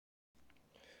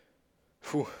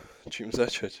Čím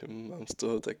začať? Mám z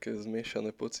toho také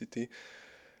zmiešané pocity.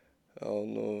 A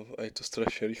ono aj to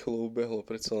strašne rýchlo ubehlo,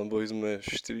 predsa len boli sme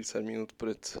 40 minút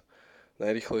pred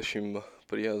najrýchlejším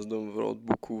príjazdom v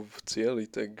roadbooku v cieli,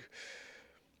 tak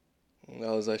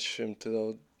ale začnem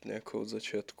teda od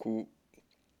začiatku.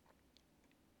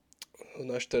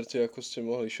 Na štarte, ako ste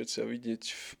mohli všetci vidieť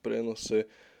v prenose,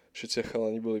 všetci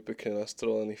chalani boli pekne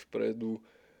nastrelení vpredu.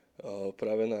 A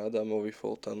práve na Adamovi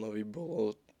Foltanovi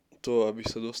bolo to, aby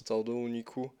sa dostal do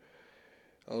úniku,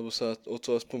 alebo sa o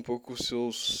to aspoň pokúsil,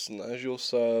 snažil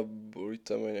sa, boli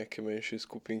tam aj nejaké menšie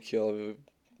skupinky, ale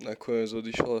nakoniec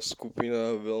odišla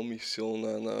skupina veľmi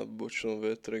silná na bočnom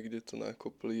vetre, kde to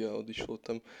nakopli a odišli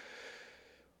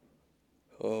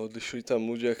tam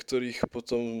ľudia, ktorých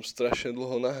potom strašne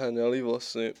dlho naháňali.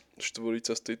 Vlastne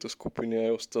štvorica z tejto skupiny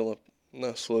aj ostala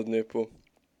následne po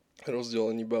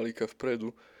rozdelení balíka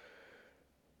vpredu.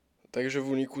 Takže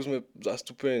v úniku sme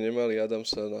zastúpenie nemali, Adam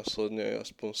sa následne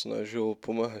aspoň snažil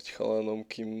pomáhať chalanom,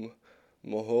 kým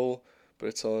mohol.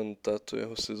 Predsa len táto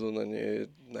jeho sezóna nie je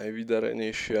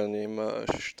najvydarenejšia, nemá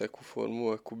až takú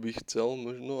formu, akú by chcel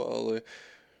možno, ale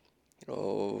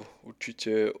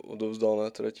určite odovzdal na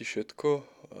trati všetko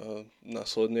a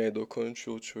následne aj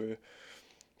dokončil, čo je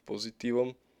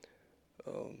pozitívom.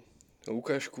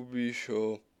 Lukáš Kubíš,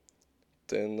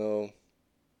 ten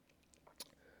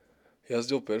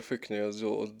jazdil perfektne,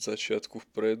 jazdil od začiatku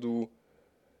vpredu.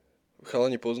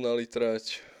 Chalani poznali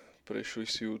trať, prešli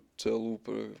si ju celú,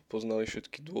 poznali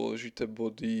všetky dôležité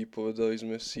body, povedali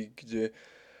sme si, kde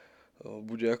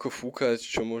bude ako fúkať,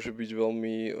 čo môže byť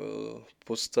veľmi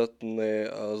podstatné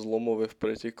a zlomové v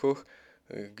pretekoch,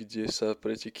 kde sa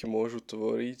preteky môžu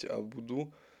tvoriť a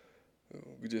budú,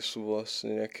 kde sú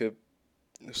vlastne nejaké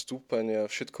stúpania,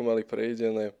 všetko mali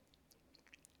prejdené.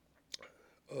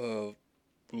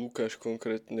 Lukáš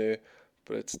konkrétne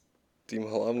pred tým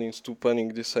hlavným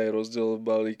stúpaním, kde sa aj rozdelil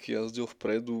balík, jazdil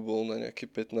vpredu, bol na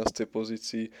nejakej 15.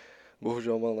 pozícii,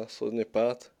 bohužiaľ mal následne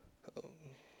pád,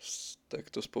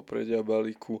 takto z popredia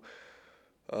balíku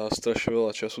a strašne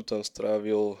veľa času tam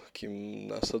strávil, kým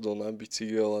nasadol na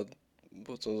bicykel a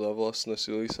potom za vlastné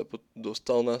sily sa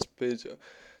dostal naspäť a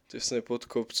tesne pod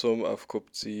kopcom a v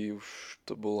kopci už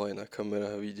to bolo aj na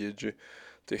kamerách vidieť, že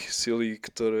tie sily,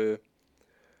 ktoré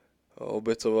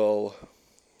obetoval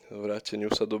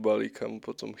vráteniu sa do balíka, mu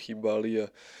potom chýbali a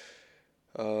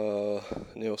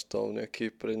neostal v nejakej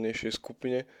prednejšej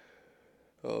skupine.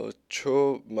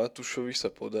 Čo Matúšovi sa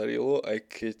podarilo, aj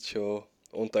keď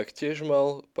on taktiež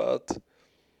mal pád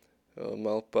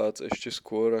ešte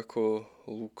skôr ako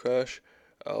Lukáš,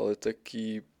 ale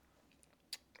taký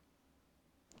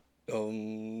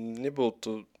nebol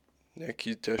to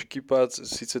nejaký ťažký pád,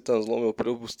 síce tam zlomil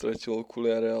prilbu, stratil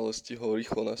okuliare, ale stihol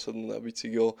rýchlo nasadnúť na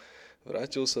bicykel,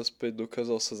 vrátil sa späť,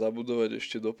 dokázal sa zabudovať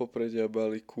ešte do popredia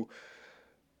balíku.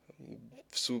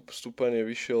 Vstúpanie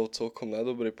vyšiel celkom na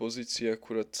dobrej pozícii,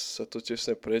 akurát sa to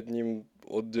tesne pred ním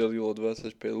oddelilo,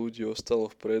 25 ľudí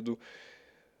ostalo vpredu.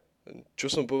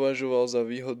 Čo som považoval za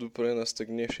výhodu pre nás,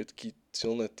 tak nie všetky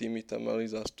silné týmy tam mali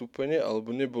zastúpenie,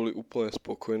 alebo neboli úplne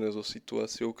spokojné so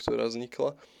situáciou, ktorá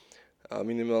vznikla. A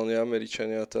minimálne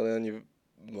Američania a Taliani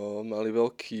mali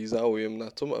veľký záujem na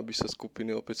tom, aby sa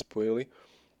skupiny opäť spojili.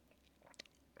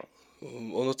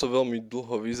 Ono to veľmi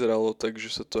dlho vyzeralo, takže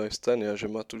sa to aj stane a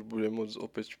že Matúš bude môcť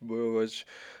opäť bojovať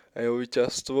aj o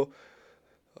víťazstvo,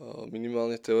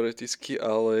 minimálne teoreticky,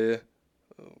 ale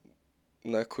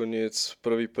nakoniec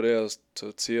prvý prejazd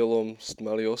cieľom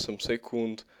mali 8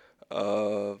 sekúnd a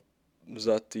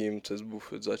za tým cez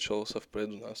bufet začalo sa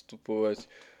vpredu nastupovať.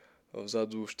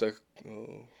 Vzadu už tak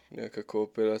nejaká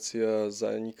kooperácia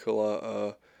zanikla a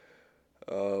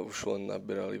už len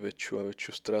naberali väčšiu a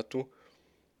väčšiu stratu.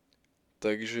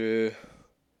 Takže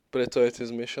preto aj tie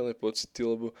zmiešané pocity,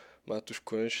 lebo Matúš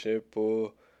konečne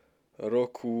po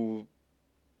roku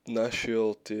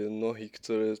našiel tie nohy,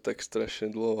 ktoré tak strašne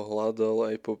dlho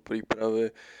hľadal aj po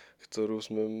príprave, ktorú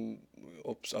sme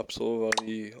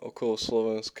absolvovali okolo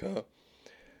Slovenska,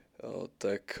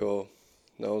 tak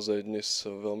naozaj dnes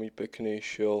veľmi pekne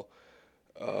išiel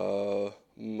a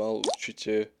mal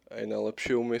určite aj na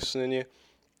lepšie umiestnenie,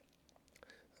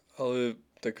 ale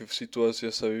tak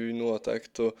situácia sa vyvinula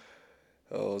takto.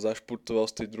 Zašpurtoval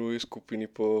z tej druhej skupiny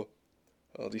po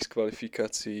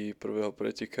diskvalifikácii prvého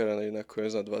pretekára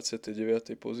nakoniec na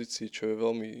 29. pozícii, čo je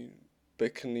veľmi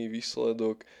pekný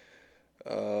výsledok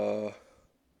a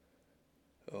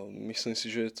myslím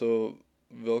si, že je to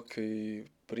veľký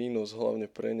prínos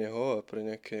hlavne pre neho a pre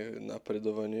nejaké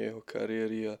napredovanie jeho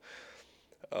kariéry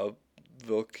a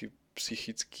veľký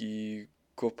psychický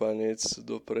kopanec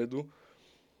dopredu.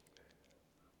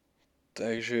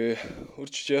 Takže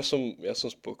určite ja som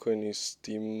spokojný s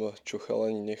tým, čo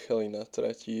chalani nechali na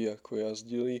trati, ako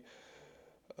jazdili.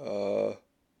 A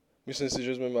myslím si,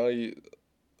 že sme mali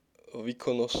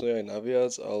výkonnostne aj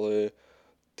naviac, ale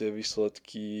tie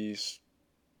výsledky,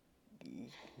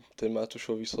 ten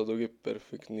Matúšov výsledok je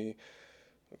perfektný.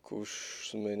 Ako už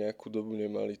sme nejakú dobu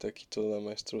nemali takýto na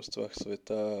majstrovstvách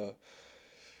sveta a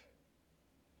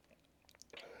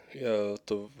ja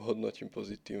to hodnotím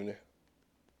pozitívne.